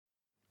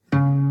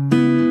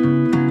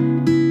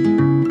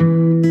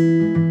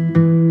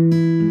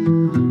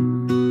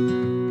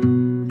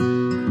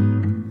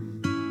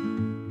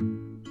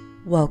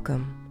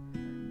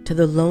to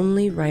the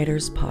Lonely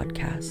Writers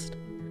Podcast,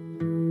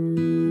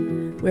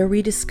 where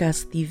we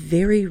discuss the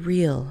very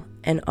real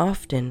and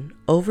often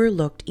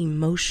overlooked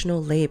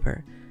emotional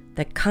labor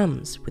that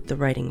comes with the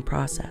writing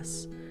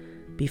process,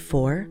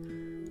 before,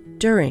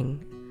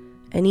 during,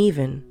 and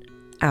even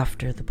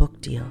after the book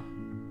deal.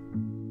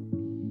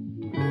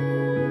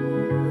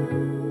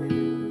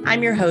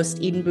 I'm your host,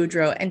 Eden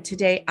Boudreau, and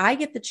today I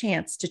get the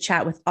chance to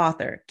chat with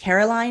author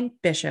Caroline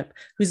Bishop,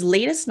 whose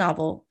latest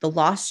novel, The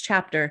Lost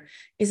Chapter,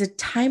 is a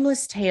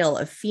timeless tale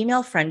of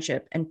female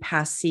friendship and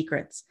past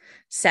secrets,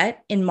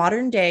 set in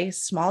modern-day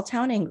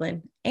small-town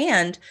England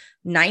and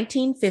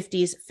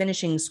 1950s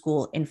finishing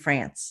school in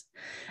France.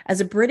 As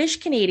a British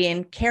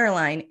Canadian,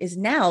 Caroline is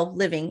now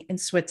living in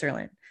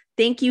Switzerland.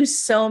 Thank you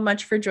so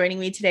much for joining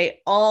me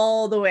today,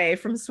 all the way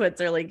from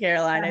Switzerland,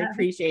 Caroline. I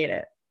appreciate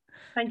it.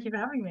 Thank you for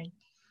having me.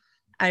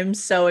 I'm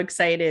so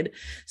excited.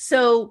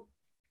 So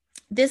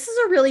this is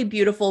a really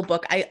beautiful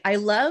book. I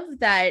love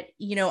that,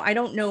 I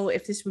don't know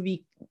if this would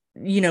be,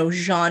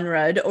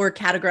 genred or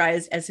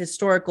categorized as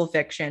historical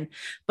fiction,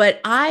 but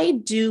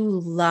I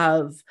do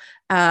love,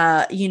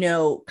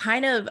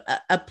 kind of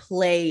a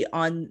play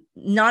on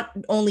not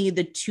only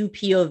the two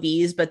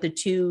POVs, but the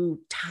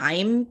two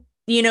time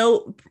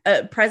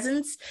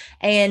presence,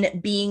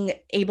 and being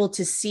able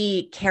to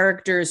see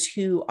characters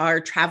who are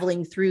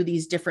traveling through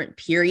these different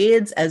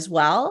periods as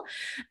well.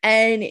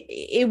 And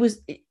I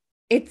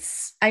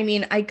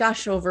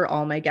gush over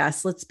all my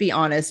guests, let's be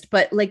honest,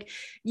 but like,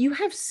 you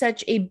have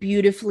such a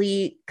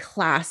beautifully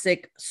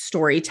classic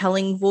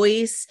storytelling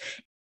voice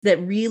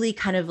that really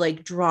kind of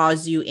like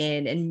draws you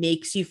in and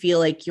makes you feel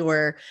like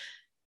you're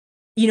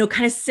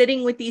kind of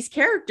sitting with these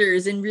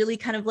characters and really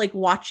kind of like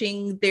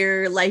watching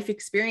their life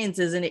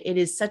experiences. And it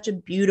is such a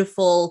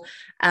beautiful,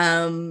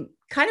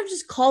 kind of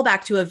just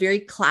callback to a very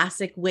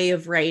classic way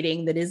of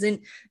writing that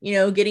isn't,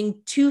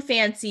 getting too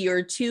fancy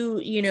or too,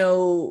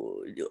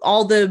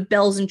 all the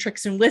bells and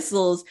tricks and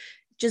whistles,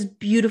 just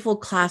beautiful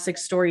classic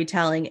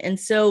storytelling. And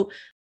so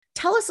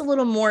tell us a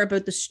little more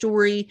about the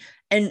story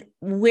and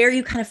where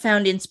you kind of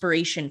found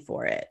inspiration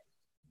for it.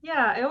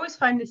 Yeah, I always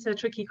find this a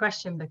tricky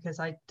question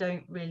because I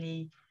don't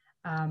really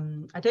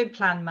I don't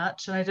plan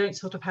much, and I don't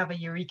sort of have a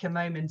eureka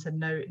moment and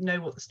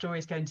know what the story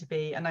is going to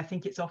be. And I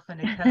think it's often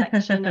a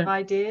collection of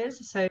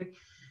ideas. So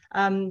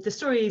the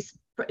story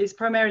is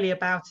primarily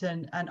about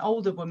an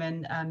older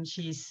woman.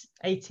 She's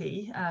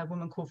 80, a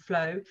woman called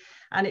Flo,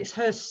 and it's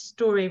her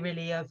story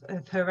really of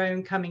her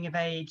own coming of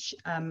age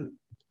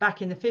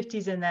back in the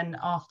 50s and then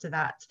after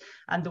that,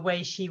 and the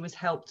way she was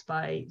helped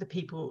by the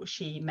people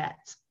she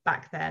met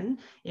back then,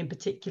 in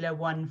particular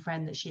one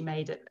friend that she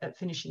made at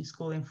finishing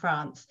school in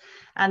France.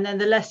 And then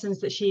the lessons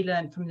that she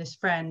learned from this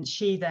friend,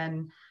 she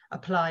then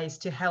applies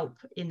to help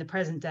in the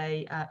present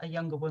day a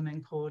younger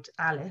woman called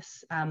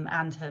Alice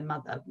and her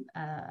mother,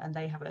 and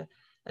they have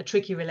a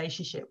tricky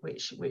relationship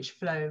which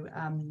Flo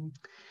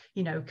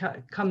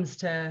comes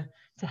to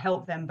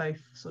help them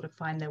both sort of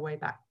find their way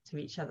back to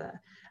each other.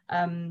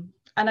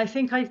 And I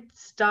think I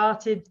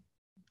started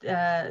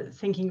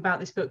thinking about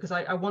this book because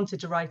I wanted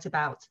to write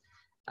about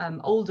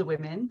older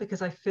women,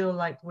 because I feel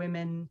like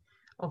women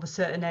of a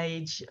certain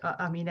age,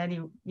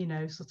 any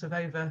sort of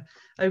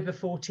over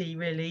 40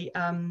 really,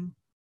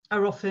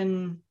 are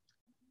often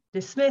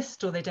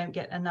dismissed, or they don't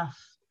get enough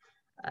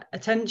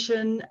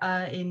attention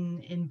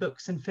in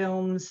books and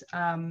films,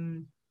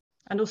 and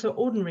also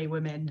ordinary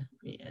women,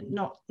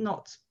 not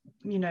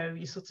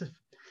you sort of,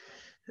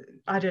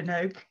 I don't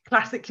know,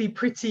 classically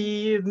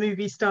pretty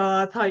movie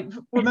star type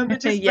women, but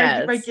just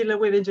yes. regular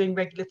women doing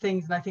regular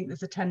things. And I think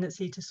there's a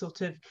tendency to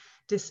sort of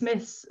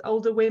dismiss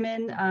older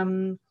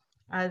women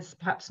as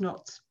perhaps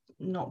not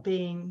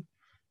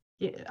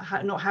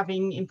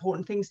having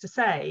important things to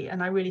say,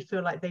 and I really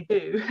feel like they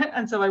do.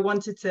 And so I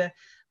wanted to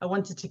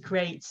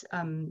create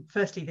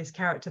firstly this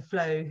character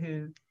Flo,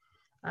 who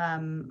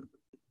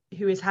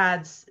has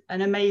had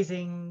an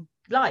amazing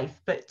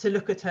life, but to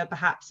look at her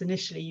perhaps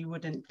initially you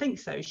wouldn't think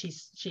so.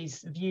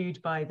 She's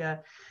viewed by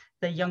the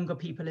younger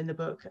people in the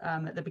book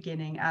at the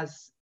beginning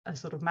as a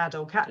sort of mad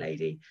old cat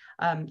lady,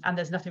 and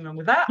there's nothing wrong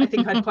with that. I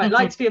think I'd quite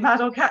like to be a mad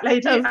old cat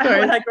lady when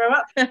I grow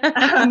up,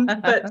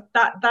 but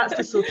that's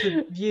the sort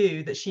of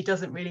view, that she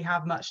doesn't really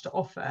have much to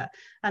offer.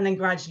 And then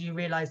gradually you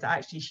realize that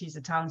actually she's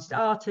a talented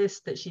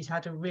artist, that she's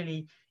had a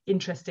really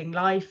interesting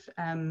life,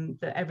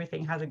 that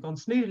everything hasn't gone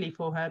smoothly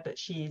for her, but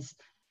she's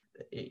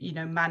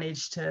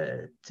managed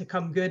to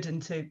come good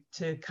and to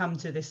come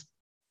to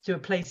a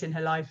place in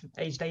her life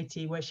aged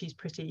 80 where she's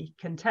pretty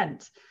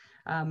content,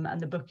 and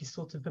the book is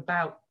sort of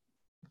about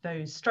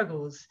those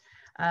struggles,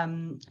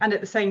 and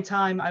at the same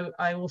time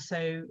I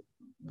also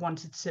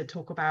wanted to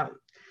talk about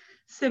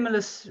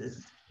similar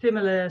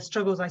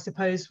struggles, I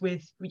suppose,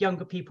 with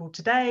younger people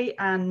today,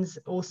 and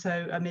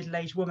also a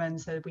middle-aged woman.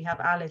 So we have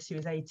Alice, who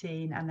is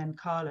 18, and then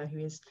Carla, who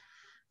is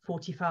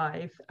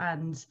 45,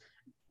 and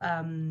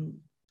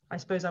I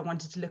suppose I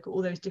wanted to look at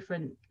all those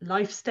different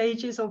life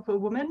stages of a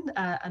woman,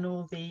 and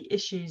all the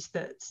issues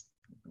that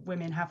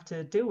women have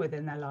to deal with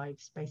in their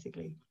lives,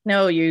 basically.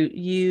 No,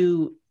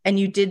 you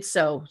did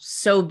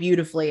so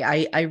beautifully.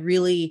 I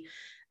really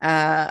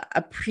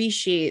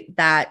appreciate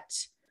that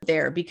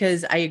there,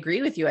 because I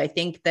agree with you. I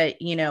think that,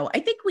 I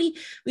think we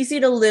see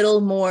it a little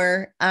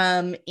more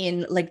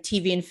in like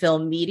TV and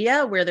film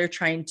media, where they're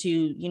trying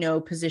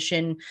to,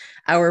 position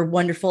our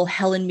wonderful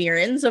Helen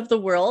Mirrens of the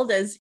world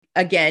as,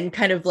 again,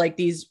 kind of like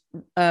these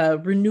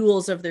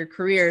renewals of their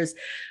careers,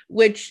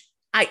 which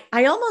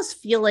I almost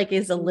feel like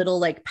is a little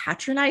like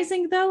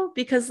patronizing, though,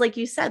 because like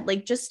you said,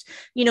 like just,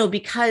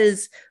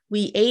 because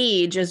we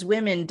age as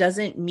women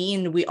doesn't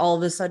mean we all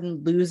of a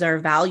sudden lose our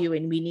value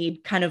and we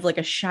need kind of like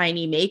a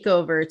shiny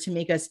makeover to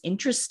make us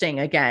interesting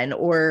again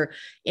or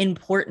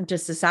important to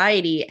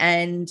society.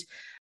 And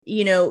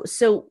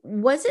so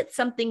was it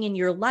something in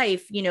your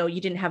life, you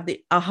didn't have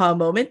the aha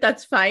moment,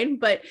 that's fine,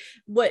 but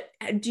what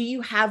do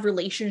you have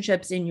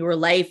relationships in your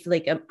life,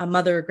 like a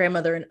mother, a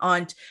grandmother, an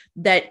aunt,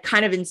 that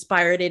kind of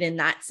inspired it in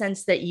that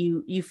sense, that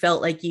you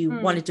felt like you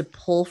wanted to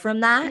pull from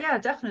that? Yeah,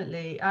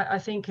 definitely. I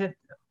think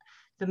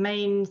the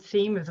main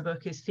theme of the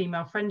book is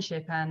female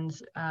friendship and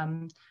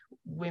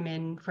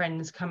women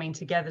friends coming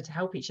together to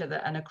help each other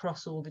and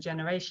across all the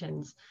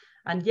generations.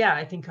 And yeah,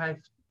 I think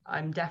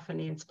I'm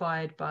definitely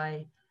inspired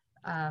by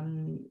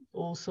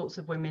all sorts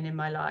of women in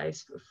my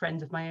lives,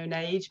 friends of my own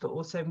age, but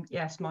also,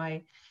 yes,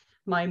 my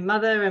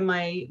mother and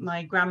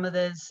my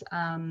grandmothers,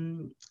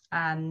 and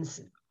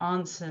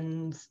aunts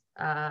and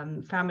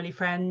family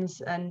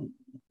friends. And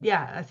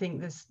yeah, I think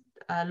there's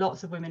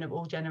lots of women of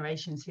all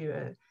generations who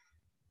are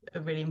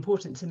really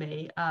important to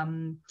me.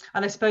 And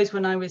I suppose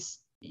when I was,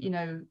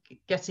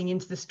 getting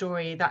into the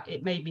story, that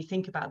it made me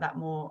think about that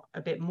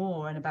a bit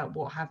more, and about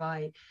what have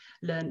I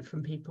learned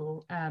from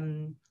people.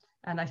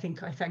 And I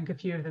think I thank a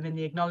few of them in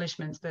the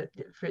acknowledgements. But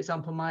for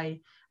example,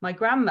 my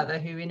grandmother,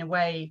 who in a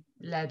way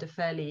led a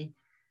fairly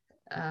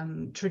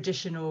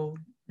traditional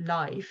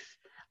life,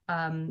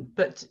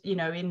 but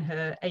in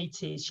her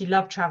 80s, she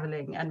loved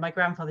traveling, and my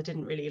grandfather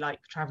didn't really like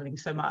traveling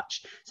so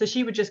much. So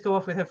she would just go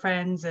off with her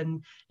friends,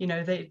 and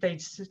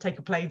they'd take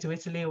a plane to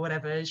Italy or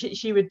whatever.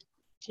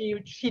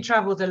 She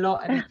traveled a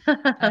lot,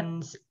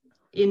 and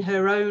in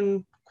her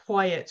own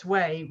quiet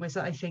way was,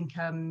 I think,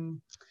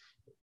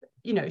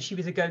 she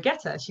was a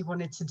go-getter. She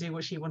wanted to do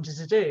what she wanted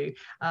to do,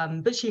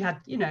 but she had,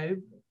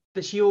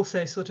 but she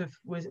also sort of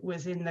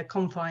was in the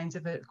confines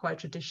of a quite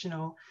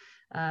traditional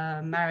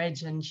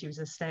marriage, and she was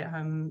a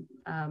stay-at-home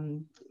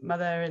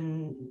mother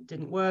and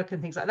didn't work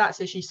and things like that.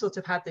 So she sort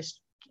of had this,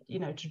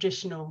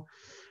 traditional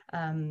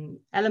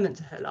element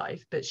to her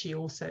life, but she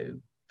also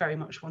very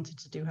much wanted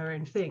to do her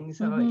own thing.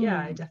 So yeah,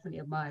 I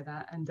definitely admire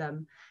that.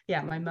 And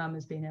yeah, my mum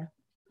has been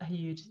a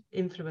huge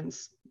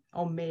influence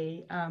on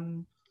me.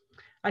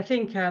 I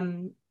think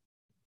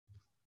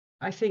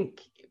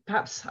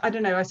perhaps, I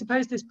don't know, I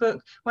suppose this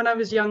book, when I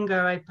was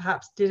younger, I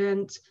perhaps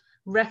didn't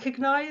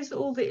recognize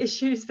all the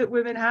issues that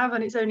women have.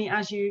 And it's only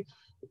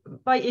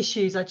by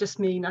issues, I just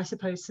mean, I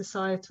suppose,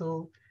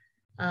 societal,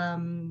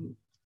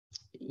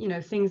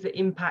 things that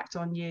impact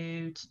on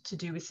you, to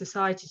do with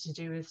society, to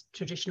do with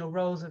traditional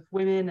roles of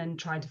women and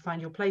trying to find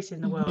your place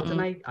in the world.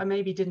 And I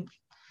maybe didn't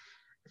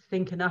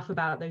think enough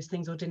about those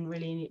things, or didn't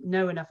really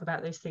know enough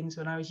about those things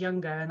when I was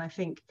younger. And I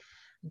think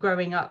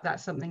growing up,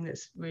 that's something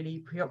that's really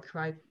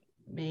preoccupied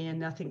me.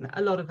 And I think that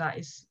a lot of that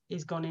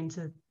is gone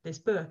into this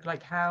book,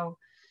 like how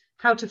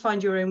to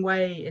find your own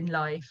way in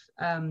life,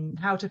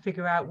 how to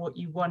figure out what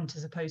you want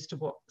as opposed to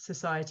what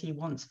society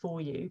wants for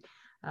you.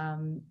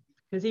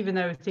 Because even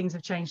though things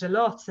have changed a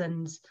lot,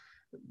 and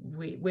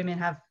women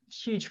have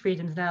huge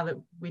freedoms now that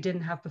we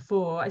didn't have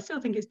before, I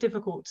still think it's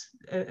difficult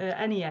at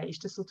any age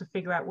to sort of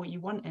figure out what you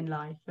want in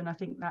life. And I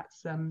think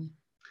that's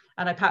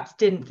and I perhaps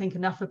didn't think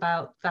enough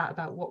about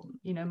what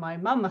my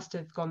mum must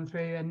have gone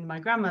through, and my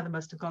grandmother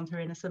must have gone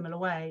through in a similar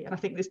way. And I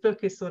think this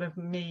book is sort of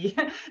me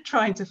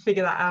trying to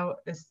figure that out,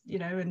 as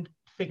and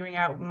figuring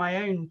out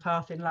my own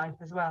path in life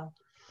as well.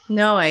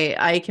 No,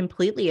 I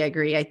completely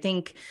agree. I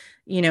think,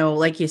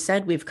 like you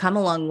said, we've come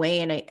a long way,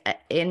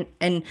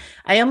 and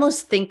I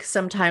almost think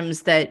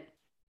sometimes that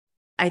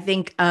I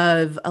think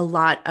of a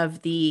lot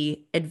of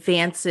the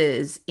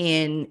advances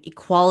in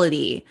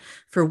equality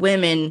for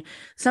women.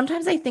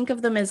 Sometimes I think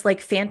of them as like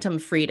phantom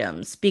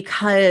freedoms,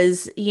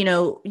 because,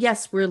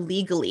 yes, we're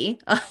legally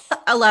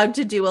allowed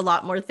to do a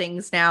lot more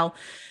things now.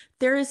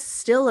 There is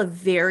still a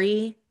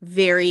very,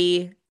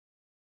 very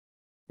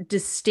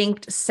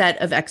distinct set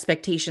of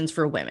expectations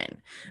for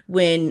women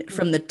when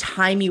from the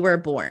time you are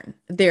born.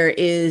 There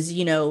is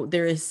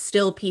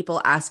still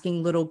people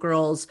asking little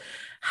girls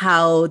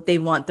how they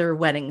want their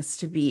weddings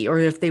to be, or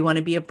if they want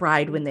to be a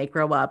bride when they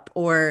grow up,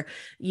 or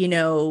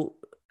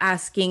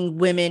asking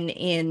women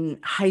in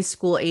high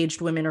school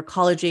aged women or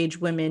college age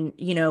women,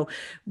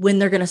 when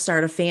they're going to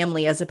start a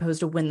family as opposed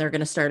to when they're going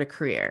to start a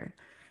career.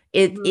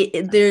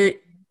 There,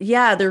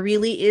 yeah, there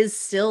really is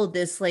still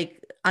this like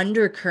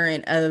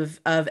undercurrent of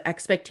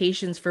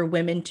expectations for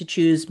women to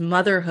choose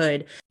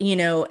motherhood,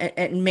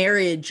 and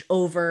marriage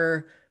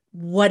over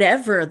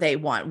whatever they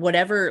want,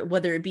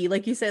 whether it be,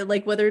 like you said,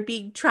 like whether it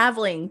be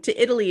traveling to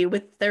Italy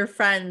with their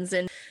friends.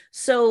 And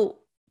so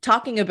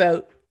talking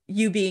about,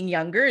 you being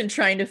younger and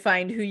trying to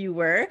find who you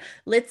were.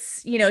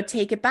 Let's,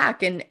 take it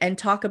back and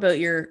talk about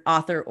your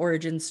author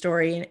origin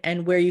story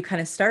and where you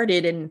kind of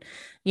started. And,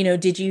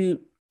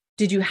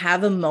 did you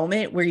have a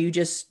moment where you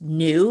just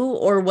knew,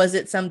 or was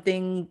it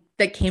something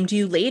that came to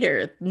you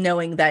later,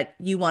 knowing that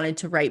you wanted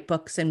to write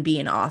books and be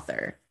an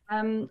author?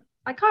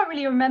 I can't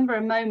really remember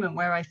a moment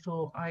where I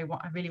thought I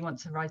really want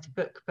to write a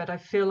book, but I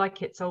feel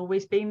like it's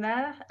always been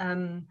there.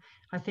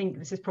 I think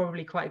this is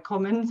probably quite a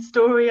common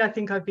story. I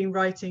think I've been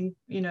writing,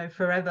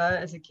 forever.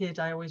 As a kid,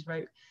 I always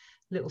wrote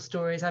little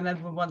stories. I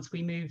remember once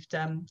we moved,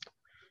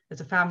 as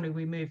a family,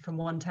 we moved from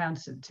one town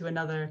to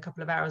another a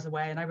couple of hours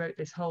away, and I wrote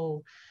this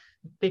whole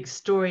big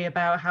story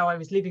about how I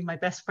was leaving my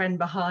best friend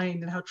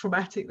behind and how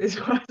traumatic this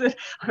was.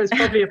 I was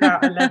probably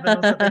about 11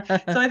 or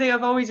something. So I think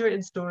I've always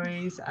written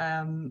stories.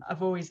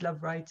 I've always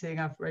loved writing.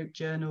 I've wrote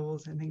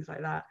journals and things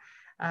like that.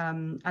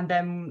 And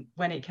then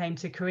when it came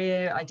to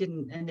career, I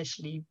didn't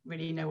initially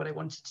really know what I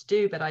wanted to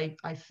do, but I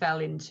fell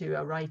into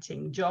a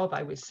writing job.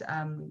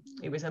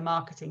 It was a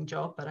marketing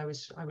job, but I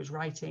was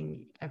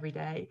writing every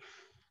day.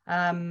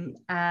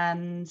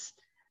 And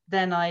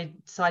then I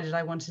decided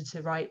I wanted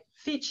to write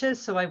features,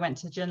 so I went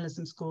to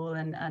journalism school,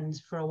 and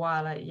for a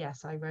while,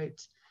 I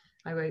wrote.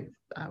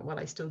 Well,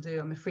 I still do.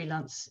 I'm a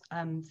freelance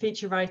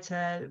feature writer,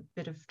 a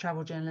bit of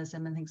travel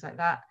journalism and things like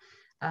that.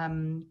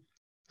 And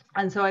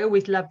so I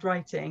always loved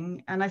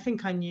writing, and I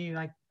think I knew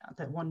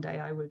that one day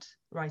I would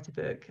write a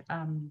book.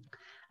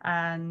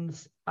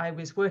 And I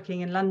was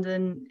working in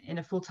London in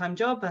a full-time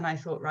job, and I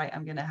thought, right,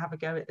 I'm going to have a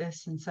go at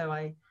this. And so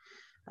I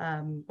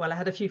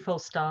had a few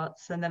false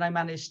starts, and then I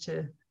managed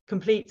to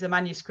complete the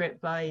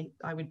manuscript I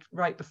would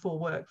write before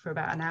work for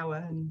about an hour,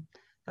 and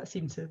that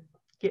seemed to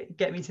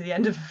get me to the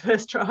end of the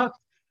first draft.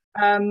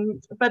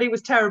 But it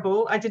was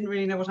terrible. I didn't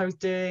really know what I was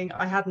doing.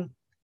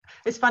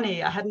 It's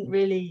funny, I hadn't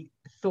really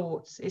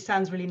thought, it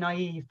sounds really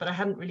naive, but I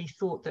hadn't really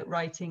thought that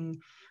writing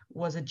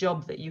was a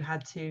job that you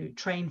had to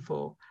train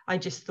for. I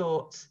just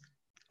thought,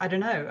 I don't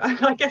know,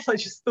 I guess I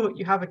just thought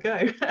you have a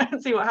go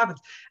and see what happens.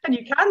 And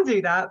you can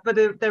do that, but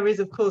there is,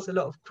 of course, a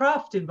lot of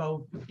craft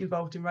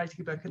involved in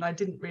writing a book, and I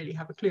didn't really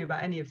have a clue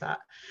about any of that.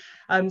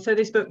 So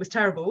this book was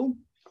terrible,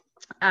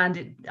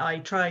 and I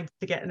tried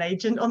to get an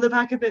agent on the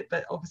back of it,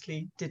 but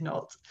obviously did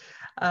not.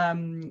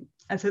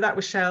 And so that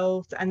was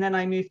shelved. And then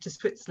I moved to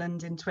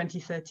Switzerland in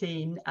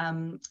 2013,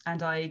 and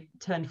I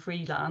turned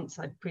freelance.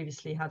 I'd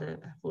previously had a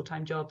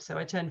full-time job, so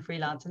I turned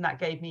freelance, and that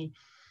gave me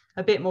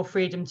a bit more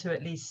freedom to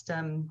at least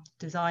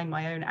design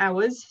my own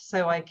hours,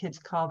 so I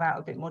could carve out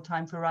a bit more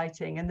time for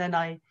writing. And then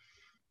I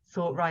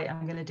thought, right,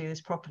 I'm going to do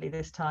this properly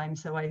this time.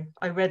 So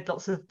I read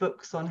lots of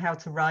books on how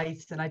to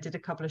write, and I did a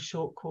couple of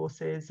short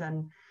courses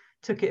and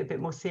took it a bit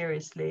more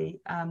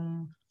seriously.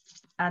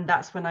 And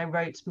that's when I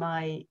wrote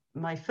my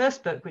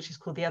first book, which is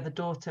called The Other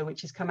Daughter,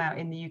 which has come out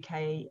in the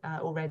UK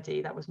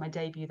already. That was my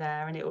debut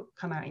there, and it will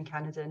come out in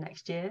Canada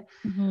next year.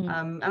 Mm-hmm.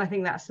 And I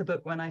think that's the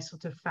book when I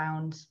sort of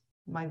found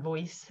my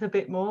voice a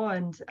bit more.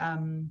 And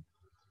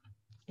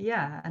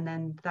and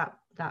then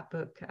that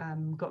book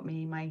got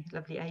me my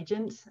lovely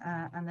agent,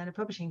 and then a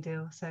publishing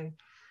deal. So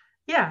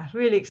yeah,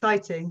 really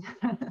exciting.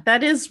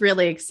 That is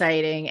really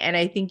exciting. And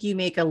I think you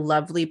make a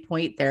lovely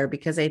point there,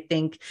 because I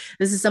think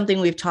this is something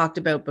we've talked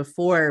about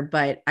before,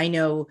 but I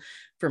know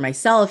for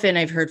myself, and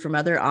I've heard from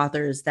other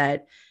authors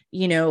that,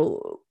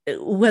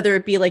 whether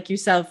it be like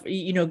yourself,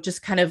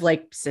 just kind of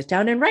like sit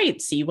down and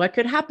write, see what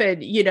could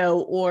happen,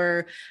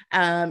 or,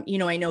 I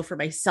know for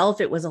myself,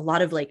 it was a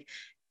lot of like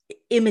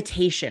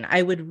imitation.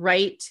 I would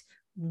write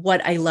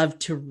what I love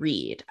to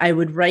read. I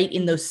would write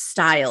in those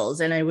styles,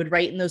 and I would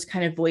write in those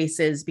kind of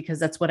voices because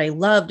that's what I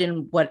loved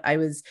and what I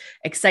was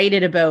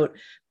excited about.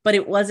 But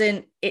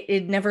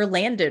it never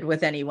landed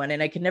with anyone,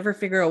 and I could never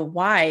figure out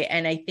why.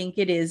 And I think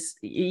it is,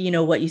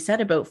 what you said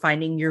about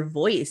finding your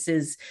voice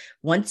is,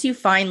 once you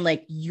find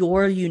like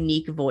your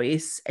unique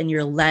voice and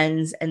your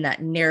lens and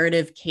that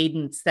narrative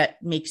cadence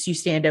that makes you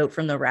stand out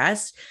from the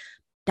rest,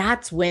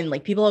 that's when,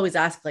 like, people always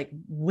ask, like,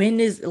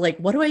 when is, like,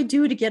 what do I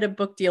do to get a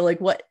book deal?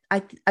 Like, what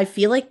I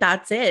feel like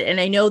that's it. And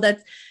I know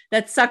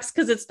that sucks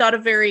because it's not a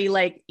very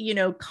like,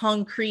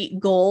 concrete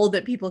goal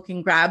that people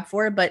can grab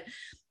for, but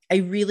I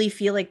really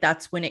feel like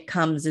that's when it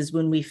comes, is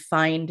when we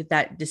find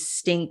that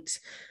distinct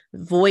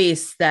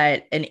voice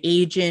that an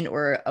agent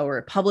or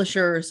a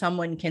publisher or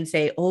someone can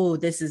say, oh,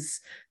 this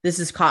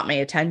has caught my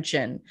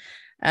attention.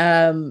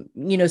 So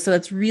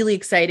that's really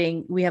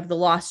exciting. We have the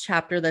Lost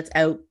Chapter that's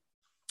out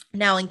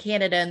now in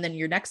Canada, and then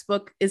your next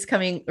book is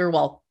coming,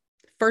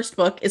 first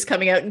book is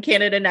coming out in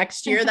Canada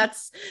next year.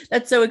 That's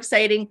so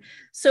exciting.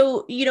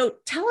 So,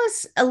 tell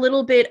us a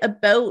little bit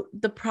about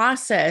the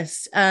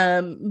process,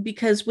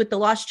 because with the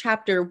Lost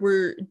Chapter,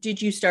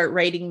 did you start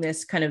writing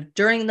this kind of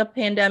during the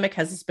pandemic?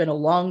 Has this been a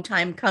long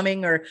time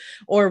coming,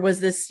 or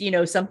was this,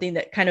 something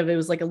that kind of, it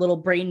was like a little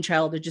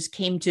brainchild that just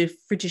came to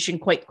fruition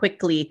quite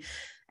quickly?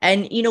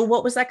 And,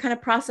 what was that kind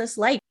of process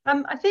like?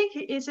 I think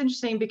it's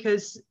interesting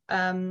because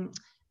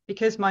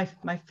my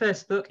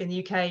first book in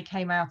the UK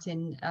came out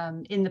in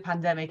the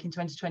pandemic in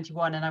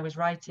 2021, and I was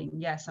writing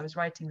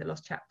The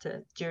Lost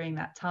Chapter during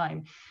that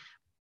time.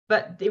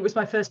 but it was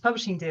my first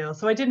publishing deal,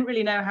 so I didn't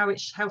really know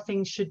how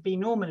things should be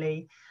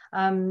normally.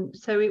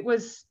 So it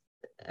was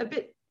a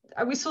bit,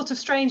 it was sort of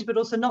strange, but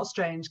also not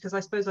strange, because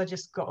I suppose I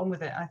just got on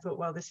with it. I thought,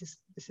 well, this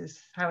is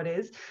how it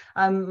is.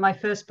 My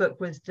first book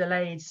was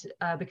delayed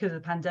because of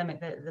the pandemic.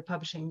 The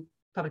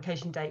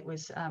publication date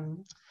was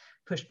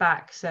pushed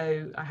back,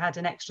 so I had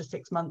an extra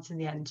 6 months in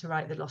the end to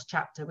write The Lost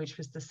Chapter, which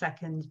was the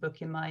second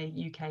book in my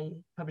UK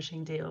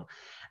publishing deal.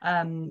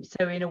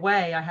 So in a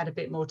way I had a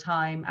bit more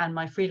time, and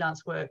my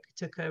freelance work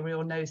took a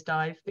real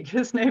nosedive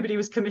because nobody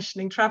was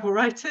commissioning travel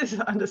writers,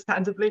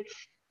 understandably.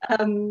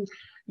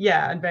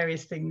 Yeah, and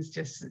various things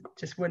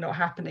just were not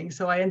happening,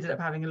 so I ended up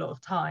having a lot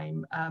of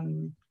time,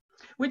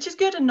 which is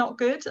good and not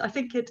good. I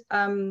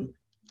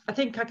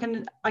think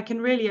I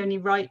can really only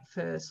write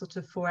for sort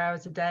of 4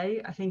 hours a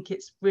day. I think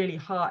it's really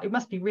hard. It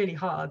must be really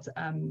hard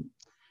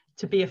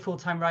to be a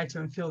full-time writer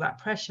and feel that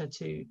pressure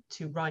to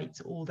write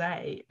all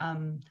day.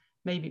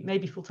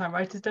 Maybe full-time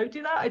writers don't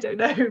do that, I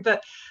don't know,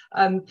 but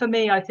for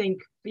me, I think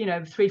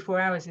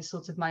 3-4 hours is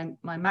sort of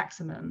my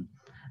maximum.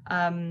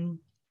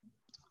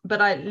 But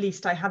at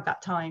least I had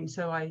that time,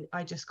 so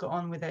I just got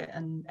on with it.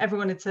 And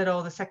everyone had said,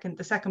 oh, the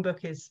second book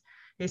is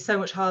so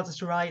much harder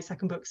to write,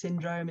 second book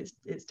syndrome,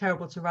 it's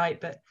terrible to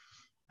write. But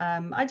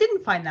I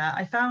didn't find that.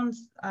 I found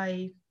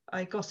I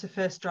got a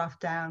first draft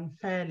down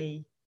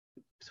fairly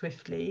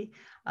swiftly,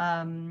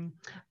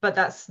 but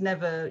that's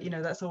never,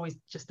 that's always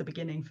just the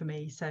beginning for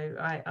me. So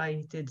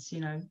I did,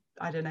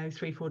 I don't know,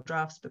 3-4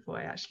 drafts before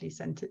I actually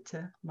sent it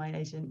to my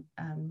agent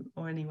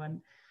or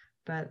anyone.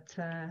 But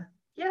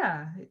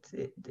yeah,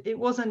 it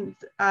wasn't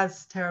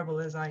as terrible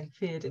as I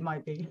feared it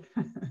might be.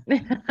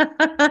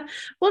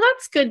 Well,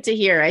 that's good to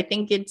hear. I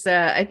think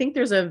I think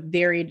there's a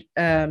varied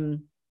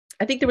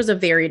I think there was a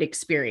varied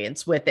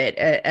experience with it,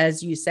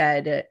 as you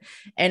said.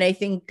 And I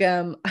think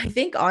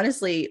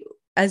honestly,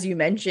 as you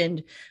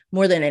mentioned,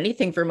 more than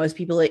anything for most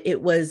people,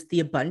 it was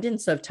the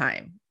abundance of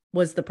time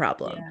was the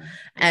problem. Yeah.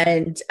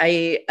 And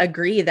I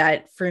agree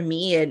that for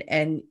me,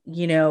 and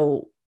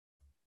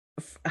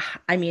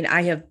I mean,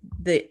 I have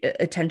the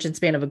attention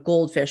span of a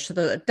goldfish, so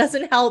that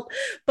doesn't help.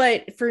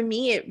 But for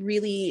me, it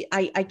really,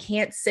 I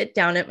can't sit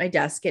down at my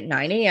desk at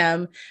 9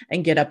 a.m.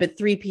 and get up at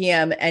 3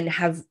 p.m. and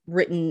have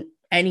written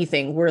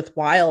anything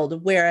worthwhile.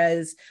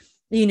 Whereas,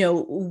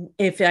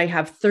 if I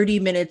have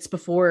 30 minutes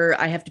before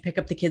I have to pick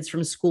up the kids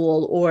from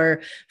school,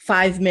 or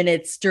 5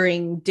 minutes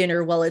during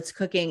dinner while it's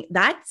cooking,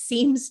 that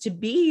seems to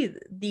be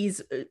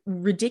these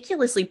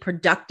ridiculously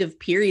productive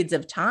periods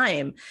of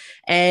time.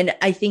 And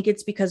I think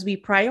it's because we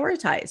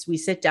prioritize. We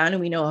sit down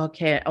and we know,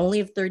 okay, I only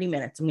have 30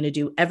 minutes. I'm going to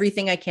do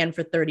everything I can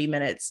for 30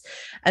 minutes,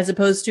 as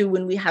opposed to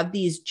when we have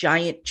these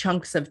giant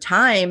chunks of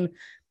time,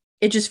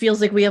 it just feels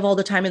like we have all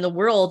the time in the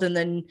world. And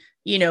then,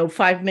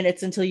 5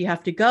 minutes until you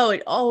have to go.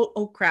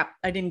 Oh crap,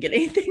 I didn't get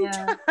anything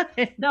done.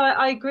 No,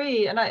 I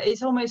agree. And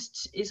it's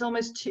almost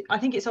too, I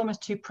think it's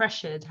almost too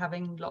pressured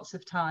having lots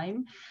of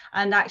time.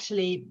 And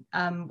actually,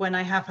 when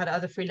I have had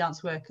other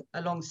freelance work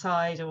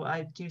alongside, or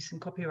I do some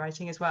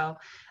copywriting as well,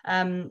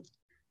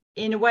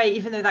 in a way,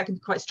 even though that can be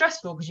quite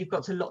stressful because you've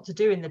got a lot to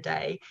do in the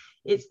day,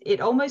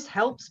 it almost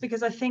helps,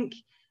 because I think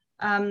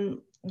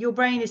your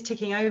brain is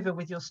ticking over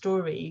with your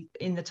story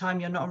in the time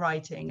you're not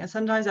writing. And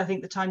sometimes I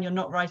think the time you're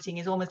not writing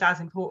is almost as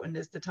important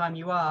as the time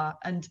you are.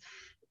 And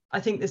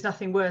I think there's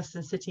nothing worse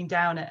than sitting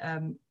down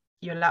at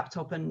your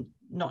laptop and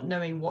not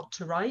knowing what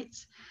to write.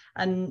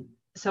 And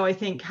so I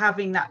think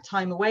having that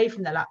time away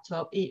from the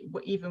laptop,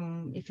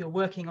 even if you're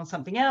working on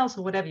something else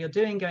or whatever you're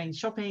doing, going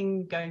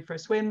shopping, going for a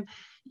swim,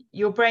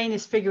 your brain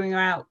is figuring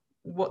out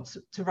what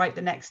to write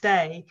the next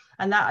day.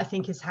 And that, I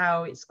think, is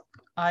how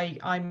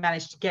I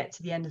managed to get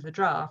to the end of the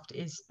draft,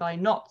 is by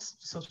not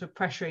sort of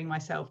pressuring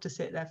myself to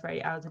sit there for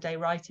 8 hours a day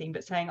writing,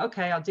 but saying,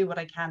 okay, I'll do what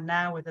I can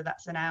now, whether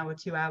that's an hour,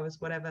 2 hours,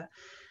 whatever.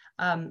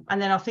 And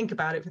then I'll think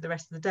about it for the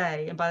rest of the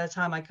day. And by the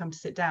time I come to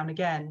sit down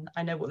again,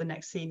 I know what the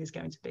next scene is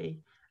going to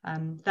be.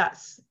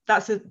 That's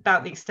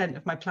about the extent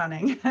of my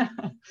planning,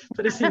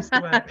 but it seems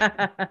to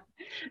work.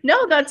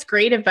 No, that's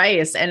great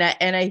advice. And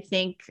I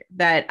think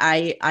that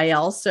I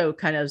also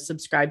kind of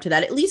subscribe to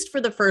that, at least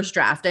for the first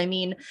draft. I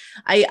mean,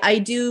 I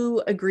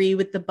do agree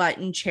with the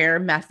button chair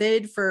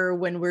method for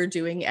when we're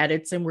doing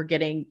edits and we're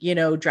getting,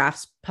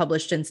 drafts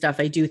published and stuff.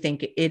 I do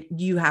think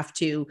you have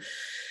to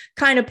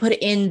kind of put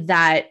in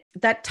that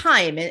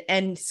time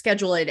and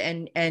schedule it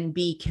and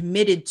be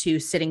committed to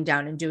sitting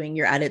down and doing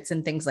your edits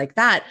and things like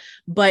that.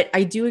 But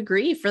I do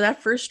agree, for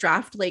that first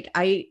draft, like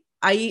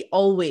I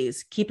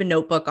always keep a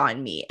notebook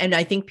on me. And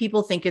I think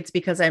people think it's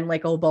because I'm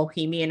like, oh,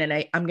 bohemian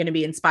and I'm going to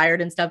be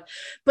inspired and stuff,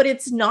 but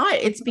it's not.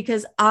 It's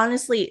because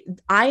honestly,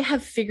 I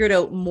have figured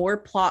out more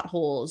plot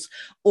holes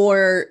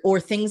or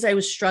things I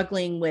was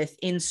struggling with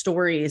in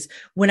stories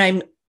when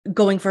I'm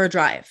going for a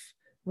drive,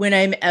 when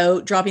I'm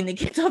out dropping the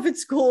kids off at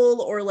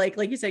school, or like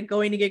you said,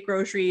 going to get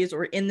groceries,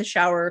 or in the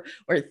shower,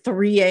 or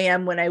 3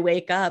 a.m. when I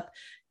wake up.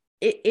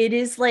 It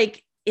is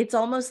like, it's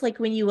almost like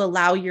when you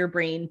allow your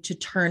brain to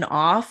turn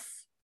off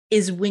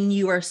is when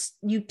you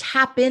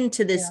tap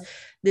into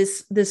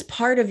this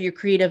part of your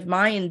creative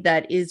mind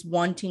that is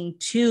wanting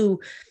to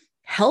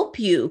help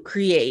you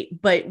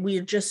create, but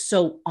we're just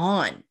so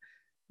on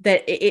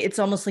that it's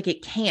almost like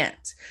it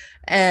can't.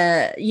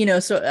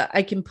 So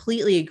I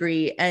completely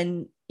agree.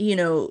 And,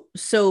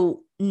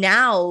 so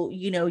now,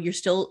 you're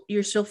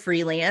still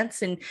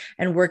freelance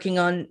and working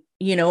on,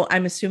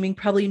 I'm assuming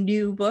probably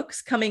new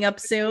books coming up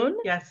soon.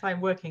 Yes,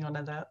 I'm working on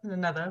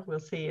another. We'll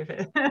see if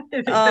it if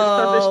it gets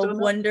published Oh, or not.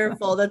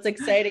 wonderful. That's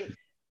exciting.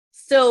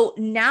 So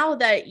now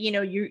that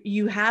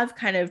you have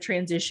kind of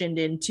transitioned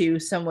into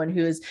someone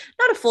who is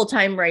not a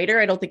full-time writer,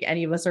 I don't think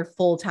any of us are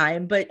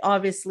full-time, but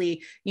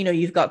obviously,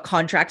 you've got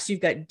contracts,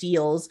 you've got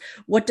deals.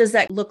 What does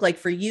that look like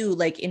for you,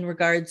 like in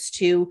regards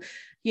to,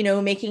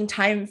 making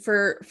time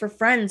for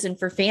friends and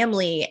for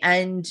family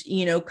and,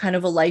 kind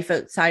of a life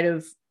outside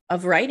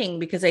of writing?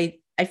 Because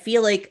I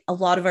feel like a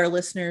lot of our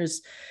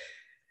listeners,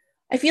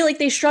 I feel like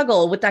they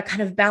struggle with that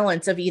kind of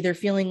balance of either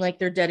feeling like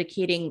they're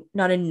dedicating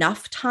not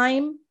enough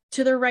time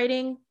to their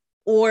writing,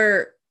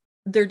 or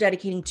they're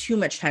dedicating too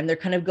much time. They're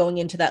kind of going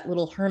into that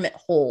little hermit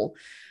hole.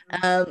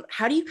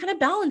 How do you kind of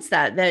balance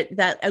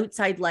that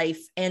outside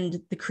life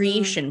and the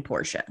creation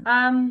portion?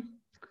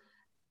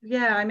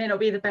 Yeah, I may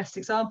not be the best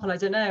example. I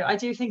don't know. I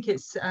do think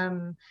it's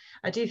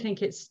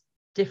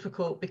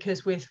difficult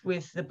because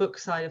with the book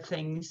side of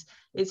things,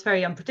 it's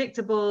very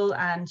unpredictable,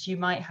 and you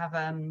might have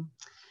a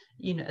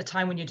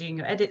time when you're doing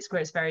your edits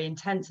where it's very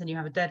intense and you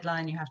have a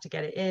deadline, you have to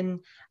get it in,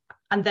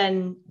 and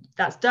then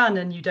that's done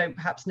and you don't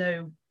perhaps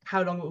know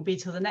how long it will be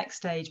till the next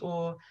stage,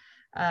 or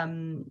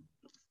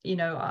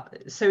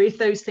so if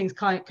those things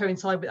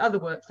coincide with other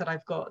work that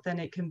I've got, then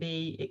it can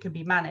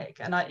be manic.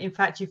 And in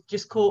fact, you've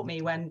just caught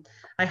me when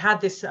I had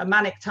this a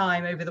manic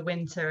time over the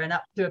winter and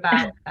up to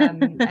about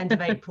end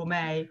of April,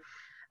 May,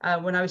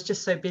 when I was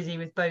just so busy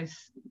with both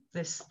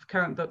this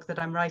current book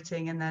that I'm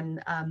writing and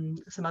then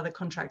some other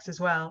contracts as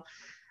well,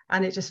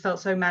 and it just felt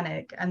so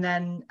manic. And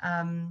then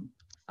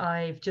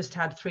I've just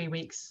had 3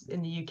 weeks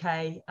in the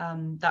UK,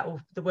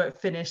 the work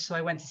finished, so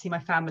I went to see my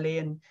family,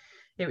 and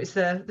it was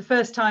the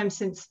first time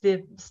since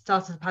the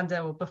start of the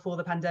pandemic, or before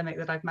the pandemic,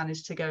 that I've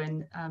managed to go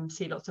and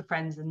see lots of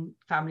friends and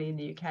family in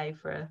the UK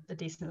for a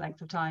decent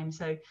length of time.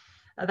 So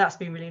that's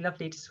been really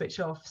lovely to switch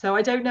off. So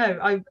I don't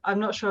know, I'm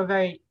not sure a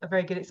very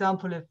good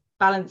example of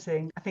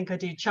balancing. I think I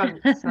do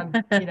chunks. I'm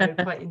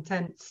quite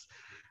intense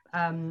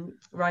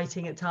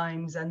writing at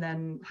times and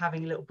then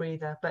having a little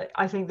breather, but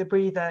I think the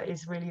breather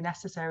is really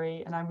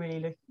necessary, and I'm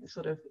really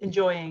sort of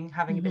enjoying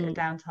having a bit of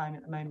downtime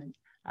at the moment.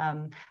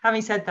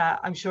 Having said that,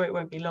 I'm sure it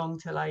won't be long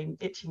till I'm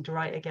itching to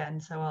write again,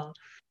 so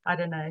I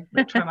don't know,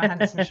 try my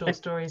hand at some short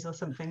stories or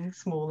something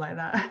small like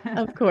that.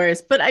 Of course.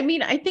 But I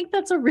mean, I think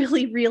that's a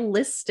really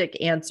realistic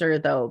answer,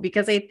 though,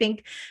 because I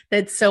think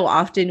that so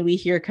often we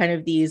hear kind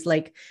of these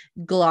like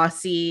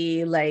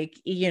glossy, like,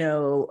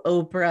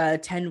 Oprah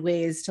 10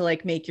 ways to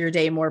like make your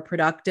day more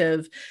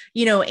productive,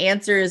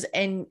 answers.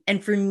 And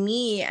for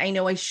me, I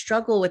know I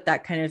struggle with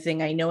that kind of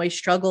thing. I know I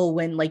struggle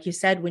when, like you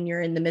said, when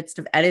you're in the midst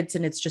of edits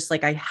and it's just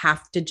like, I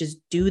have to just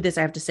do this.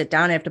 I have to sit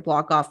down. I have to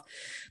block off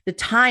the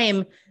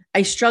time.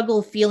 I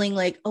struggle feeling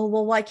like, oh,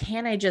 well, why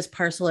can't I just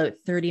parcel out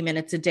 30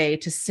 minutes a day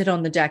to sit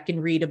on the deck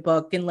and read a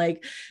book? And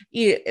like,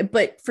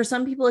 but for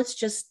some people, that's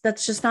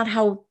just not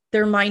how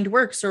their mind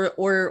works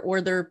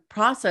or their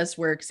process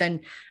works.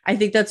 And I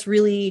think that's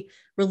really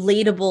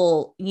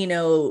relatable,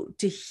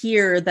 to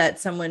hear that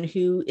someone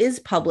who is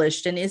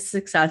published and is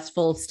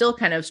successful still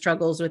kind of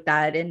struggles with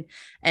that.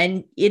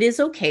 And it is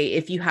okay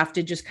if you have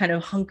to just kind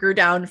of hunker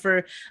down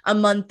for a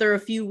month or a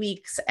few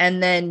weeks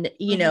and then,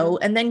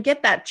 and then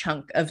get that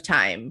chunk of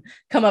time,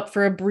 come up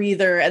for a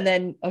breather, and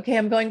then, okay,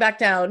 I'm going back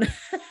down.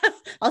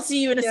 I'll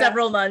see you in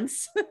several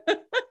months.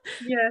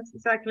 Yes,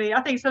 exactly.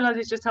 I think sometimes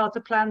it's just hard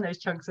to plan those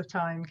chunks of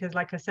time because,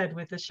 like I said,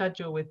 with the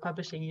schedule with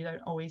publishing, you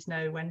don't always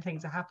know when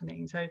things are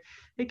happening, so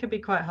it can be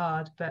quite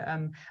hard. But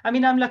I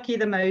mean, I'm lucky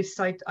the most.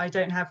 I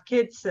don't have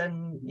kids,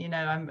 and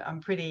I'm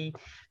pretty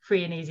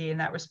free and easy in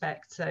that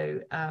respect. So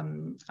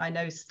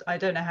I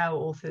don't know how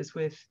authors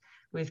with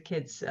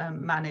kids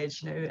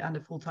manage, and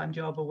a full-time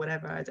job or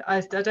whatever. I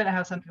don't know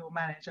how some people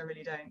manage. I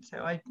really don't.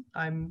 So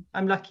I'm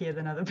luckier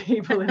than other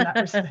people in that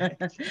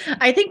respect.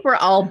 I think we're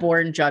all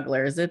born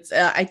jugglers.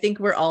 I think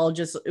we're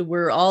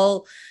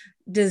all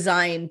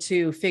designed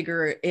to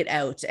figure it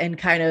out and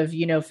kind of,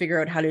 figure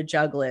out how to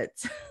juggle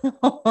it.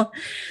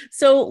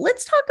 So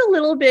let's talk a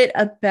little bit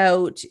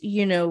about,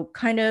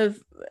 kind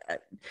of,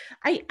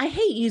 I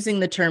hate using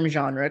the term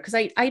genre because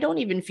I don't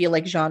even feel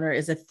like genre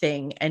is a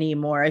thing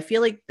anymore. I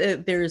feel like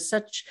there's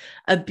such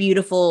a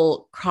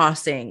beautiful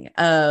crossing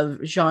of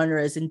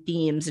genres and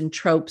themes and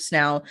tropes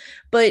now.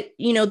 But,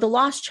 the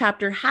Lost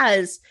Chapter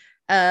has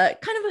kind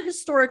of a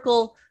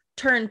historical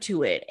turn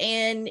to it.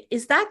 And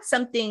is that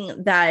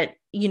something that,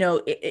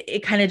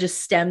 it kind of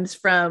just stems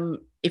from,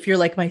 if you're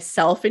like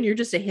myself and you're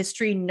just a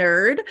history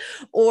nerd,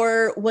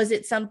 or was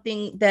it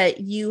something that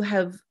you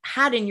have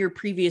had in your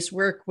previous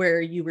work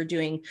where you were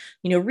doing,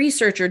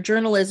 research or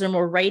journalism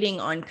or writing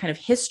on kind of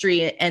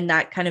history, and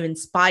that kind of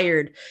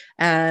inspired,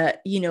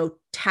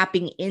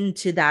 tapping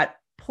into that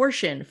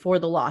portion for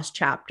the Lost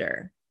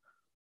Chapter?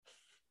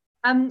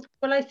 Well,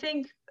 I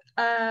think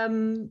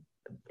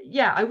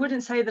yeah, I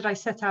wouldn't say that I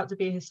set out to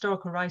be a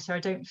historical writer. I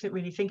don't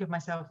really think of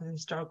myself as a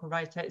historical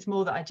writer. It's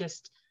more that I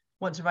just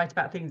want to write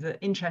about things that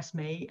interest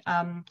me.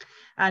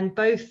 And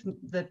both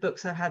the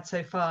books I've had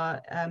so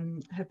far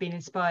have been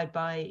inspired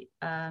by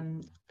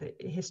the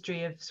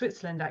history of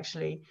Switzerland,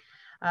 actually.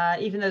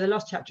 Even though the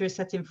Lost Chapter is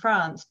set in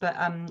France, but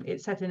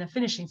it's set in a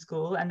finishing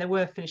school, and there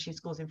were finishing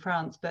schools in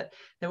France, but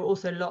there were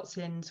also lots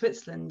in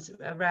Switzerland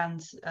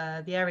around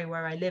the area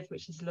where I live,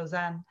 which is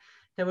Lausanne.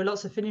 There were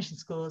lots of finishing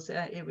schools.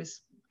 It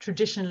was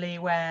traditionally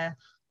where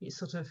you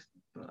sort of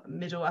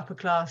middle upper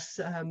class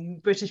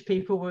British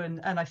people were,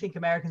 and I think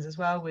Americans as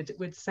well,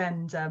 would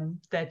send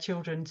their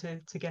children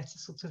to get a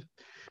sort of,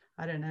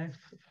 I don't know,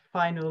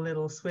 final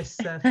little Swiss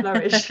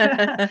flourish.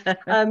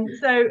 And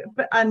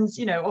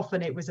you know,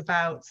 often it was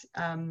about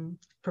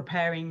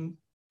preparing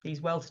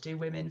these well-to-do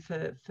women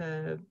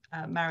for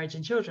marriage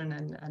and children,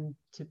 and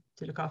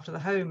to look after the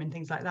home and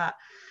things like that.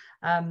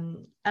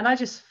 And I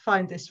just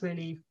find this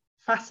really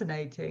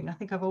fascinating. I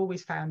think I've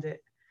always found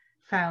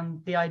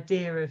the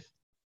idea of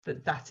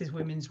that is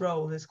women's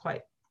role is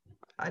quite,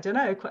 I don't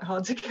know, quite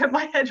hard to get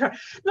my head around.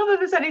 Not that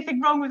there's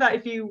anything wrong with that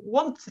if you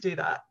want to do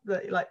that.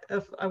 Like,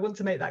 I want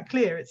to make that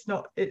clear. It's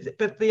not.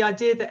 But the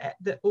idea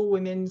that all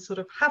women sort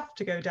of have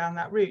to go down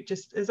that route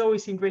just has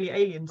always seemed really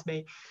alien to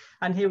me.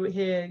 And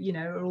here, you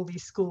know, are all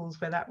these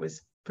schools where that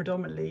was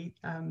predominantly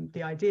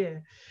the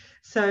idea.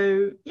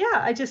 So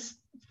yeah, I just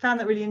found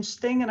that really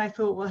interesting. And I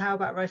thought, well, how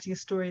about writing a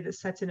story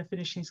that's set in a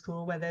finishing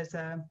school where there's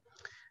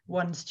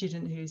one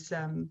student who's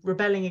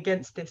rebelling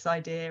against this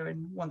idea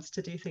and wants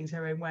to do things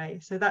her own way.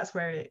 So that's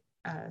where it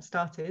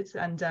started.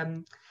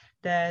 And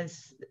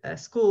there's a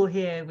school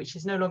here which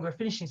is no longer a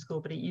finishing school,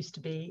 but it used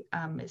to be.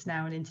 It's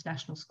now an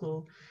international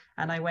school,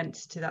 and I went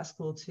to that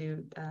school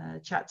to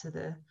chat to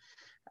the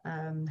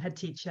head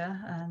teacher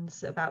and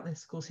about the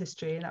school's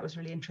history, and that was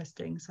really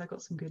interesting. So I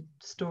got some good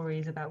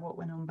stories about what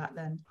went on back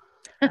then.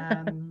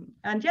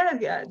 And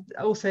yeah,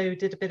 also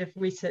did a bit of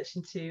research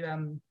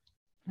into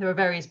there were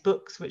various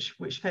books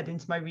which fed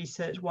into my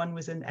research. One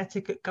was an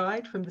etiquette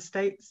guide from the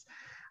States.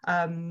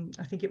 I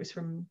think it was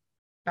from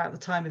about the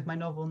time of my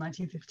novel,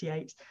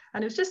 1958.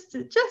 And it was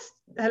just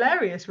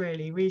hilarious,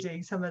 really,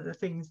 reading some of the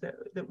things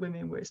that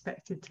women were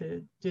expected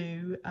to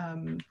do,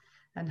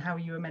 and how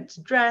you were meant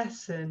to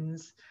dress, and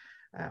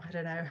I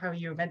don't know, how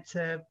you were meant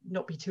to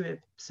not be too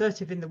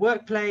assertive in the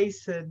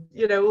workplace, and,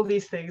 you know, all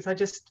these things. I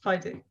just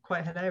find it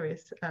quite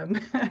hilarious.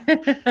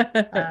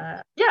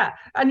 Yeah,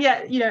 and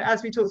yet, you know,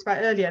 as we talked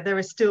about earlier, there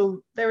are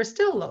still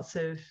lots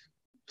of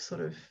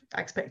sort of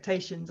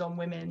expectations on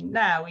women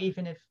now,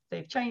 even if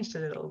they've changed a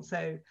little.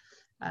 So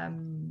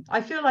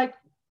I feel like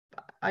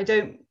I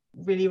don't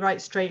really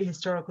write straight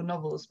historical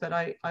novels, but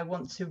I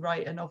want to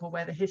write a novel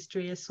where the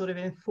history is sort of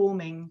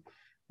informing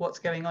what's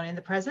going on in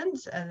the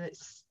present, and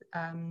it's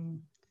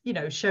you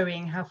know,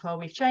 showing how far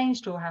we've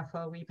changed, or how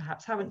far we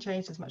perhaps haven't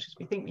changed as much as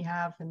we think we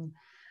have. And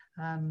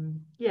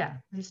yeah,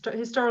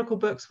 historical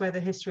books where the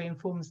history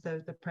informs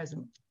the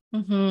present.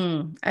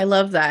 Mm-hmm. I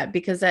love that,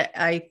 because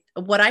I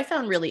what I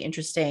found really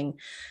interesting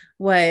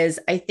was,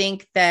 I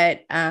think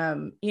that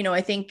you know,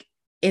 I think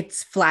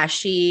it's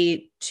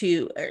flashy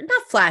to, or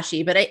not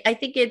flashy, but I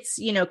think it's,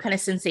 you know, kind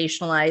of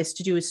sensationalized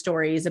to do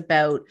stories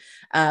about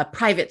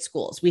private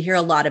schools. We hear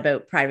a lot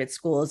about private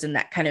schools and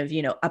that kind of,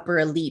 you know, upper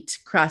elite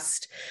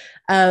crust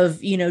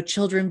of, you know,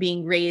 children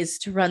being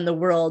raised to run the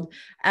world.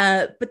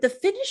 But the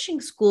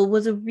finishing school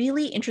was a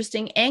really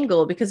interesting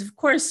angle, because of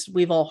course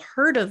we've all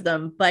heard of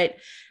them, but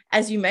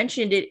as you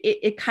mentioned,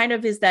 it kind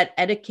of is that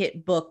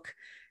etiquette book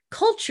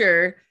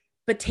culture,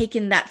 but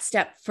taken that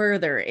step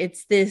further.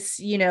 It's this,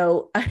 you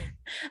know,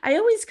 I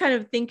always kind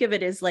of think of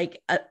it as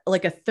like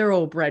a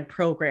thoroughbred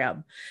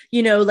program,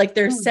 you know, like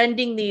they're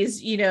sending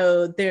these, you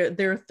know,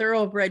 their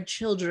thoroughbred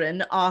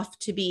children off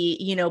to be,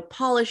 you know,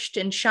 polished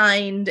and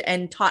shined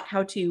and taught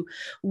how to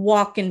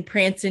walk and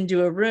prance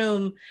into a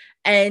room.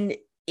 And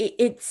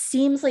it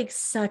seems like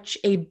such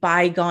a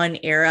bygone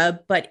era,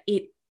 but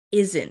it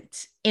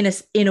isn't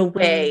in a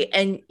way.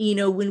 And, you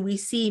know, when we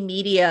see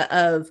media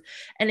of,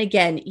 and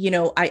again, you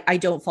know, I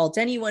don't fault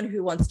anyone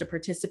who wants to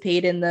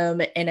participate in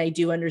them, and I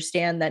do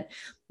understand that,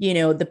 you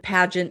know, the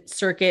pageant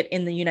circuit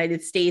in the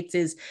United States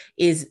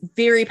is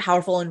very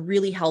powerful and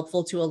really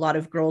helpful to a lot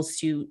of girls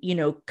to, you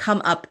know,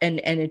 come up and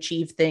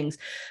achieve things.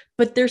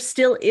 But there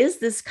still is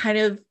this kind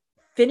of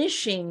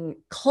finishing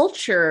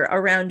culture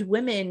around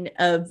women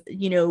of,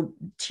 you know,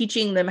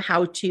 teaching them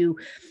how to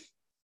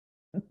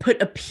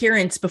put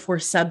appearance before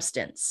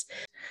substance.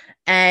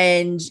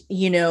 And,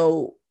 you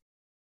know,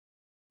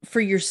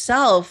 for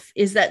yourself,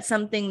 is that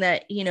something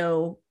that, you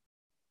know,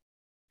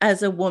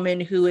 as a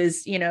woman who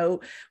is, you know,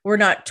 we're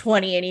not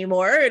 20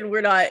 anymore, and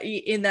we're not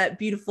in that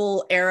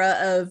beautiful era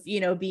of,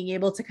 you know, being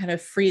able to kind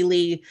of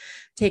freely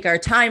take our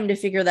time to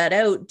figure that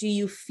out. Do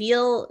you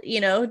feel, you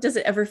know, does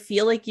it ever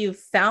feel like you've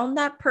found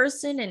that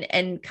person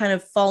and kind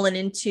of fallen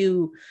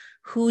into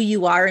who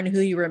you are and who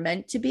you were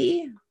meant to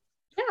be?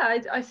 Yeah,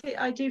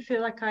 I do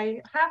feel like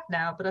I have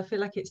now, but I feel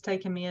like it's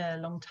taken me a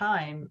long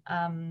time.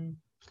 And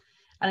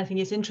I think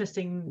it's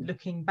interesting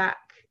looking back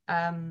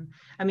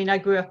I mean, I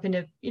grew up in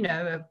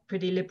a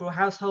pretty liberal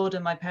household,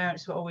 and my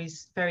parents were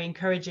always very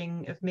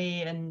encouraging of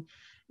me, and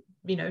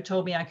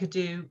told me I could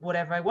do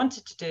whatever I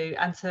wanted to do.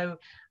 And so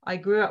I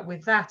grew up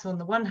with that on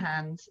the one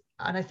hand,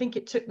 and I think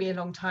it took me a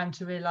long time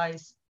to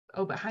realize,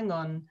 oh, but hang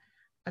on,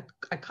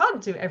 I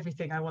can't do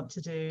everything I want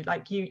to do.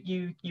 Like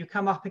you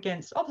come up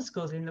against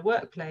obstacles in the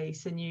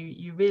workplace, and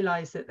you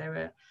realize that there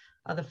are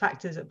other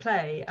factors at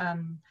play.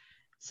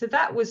 So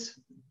that was,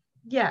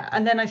 yeah.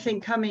 And then I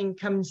think coming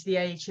to the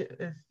age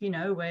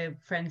of, where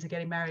friends are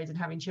getting married and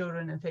having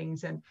children and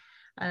things, and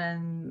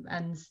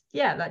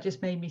yeah, that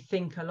just made me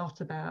think a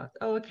lot about,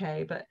 oh,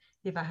 okay, but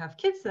if I have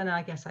kids, then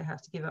I guess I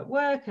have to give up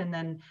work, and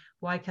then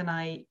why can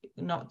I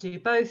not do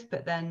both?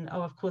 But then,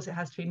 oh, of course it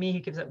has to be me who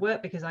gives up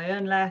work because I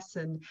earn less,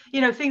 and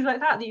things like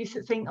that you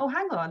think, oh,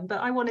 hang on, but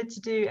I wanted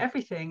to do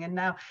everything, and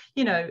now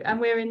and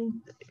we're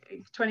in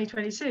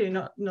 2022,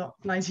 not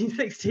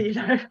 1960.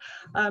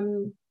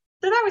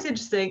 So that was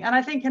interesting. And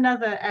I think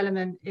another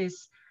element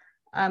is,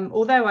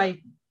 although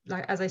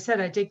as I said,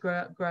 I did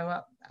grow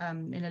up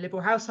in a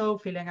liberal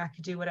household, feeling I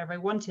could do whatever I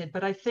wanted.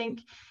 But I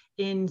think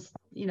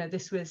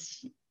this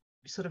was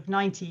sort of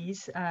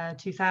 90s,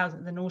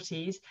 2000, the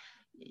noughties,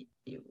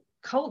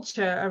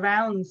 culture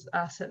around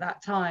us at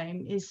that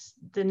time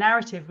the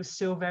narrative was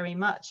still very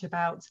much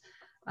about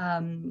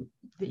that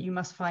you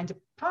must find a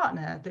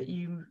partner, that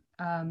you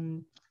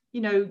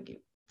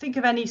think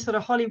of any sort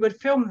of Hollywood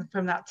film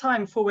from that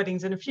time, Four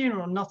Weddings and a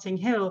Funeral, Notting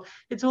Hill.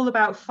 It's all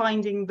about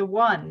finding the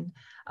one.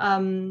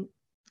 And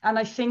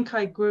I think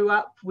I grew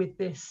up with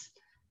this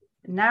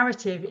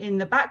narrative in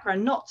the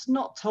background,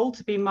 not told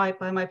to be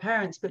by my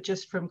parents, but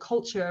just from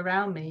culture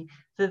around me,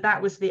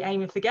 that was the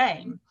aim of the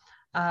game.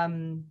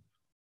 And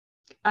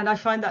I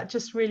find that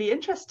just really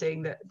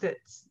interesting that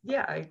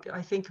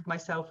I think of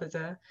myself as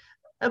a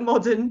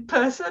modern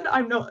person.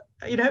 I'm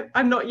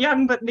not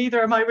young, but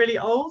neither am I really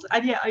old.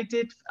 And yet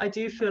I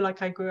do feel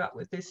like I grew up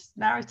with this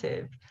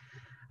narrative.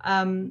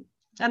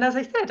 And as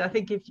I said, I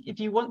think if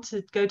you want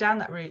to go down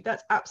that route,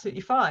 that's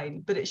absolutely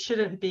fine, but it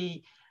shouldn't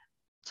be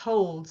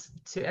told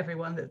to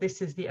everyone that this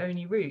is the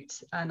only route.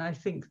 And I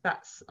think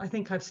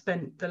I've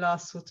spent the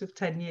last sort of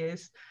 10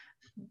 years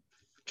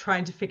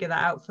trying to figure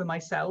that out for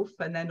myself,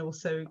 and then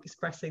also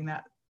expressing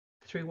that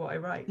through what I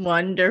write.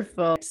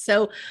 Wonderful.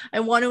 So I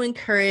want to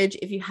encourage,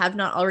 if you have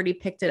not already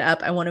picked it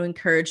up, I want to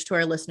encourage to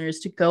our listeners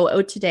to go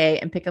out today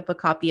and pick up a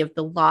copy of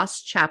The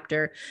Lost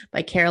Chapter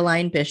by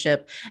Caroline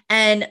Bishop.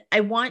 And I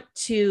want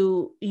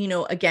to,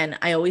 again,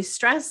 I always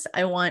stress,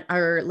 I want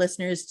our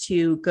listeners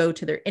to go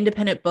to their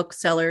independent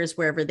booksellers,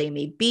 wherever they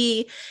may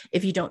be.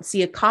 If you don't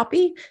see a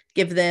copy,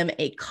 give them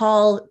a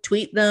call,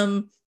 tweet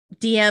them,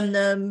 DM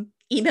them,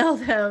 email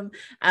them,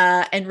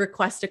 and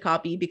request a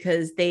copy,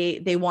 because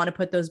they want to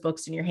put those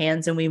books in your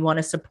hands, and we want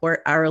to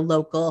support our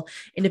local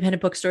independent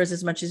bookstores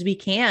as much as we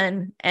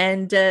can.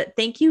 And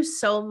thank you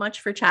so much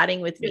for chatting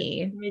with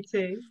me. Me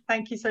too.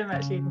 Thank you so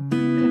much, Eden.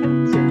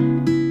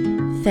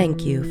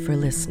 Thank you for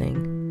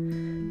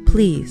listening.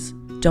 Please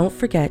don't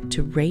forget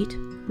to rate,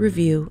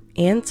 review,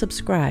 and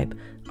subscribe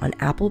on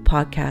Apple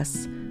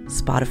Podcasts,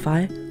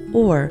 Spotify,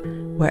 or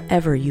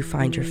wherever you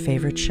find your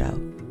favorite show.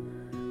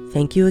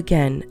 Thank you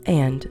again,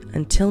 and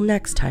until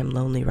next time,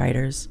 lonely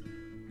writers,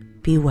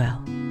 be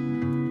well.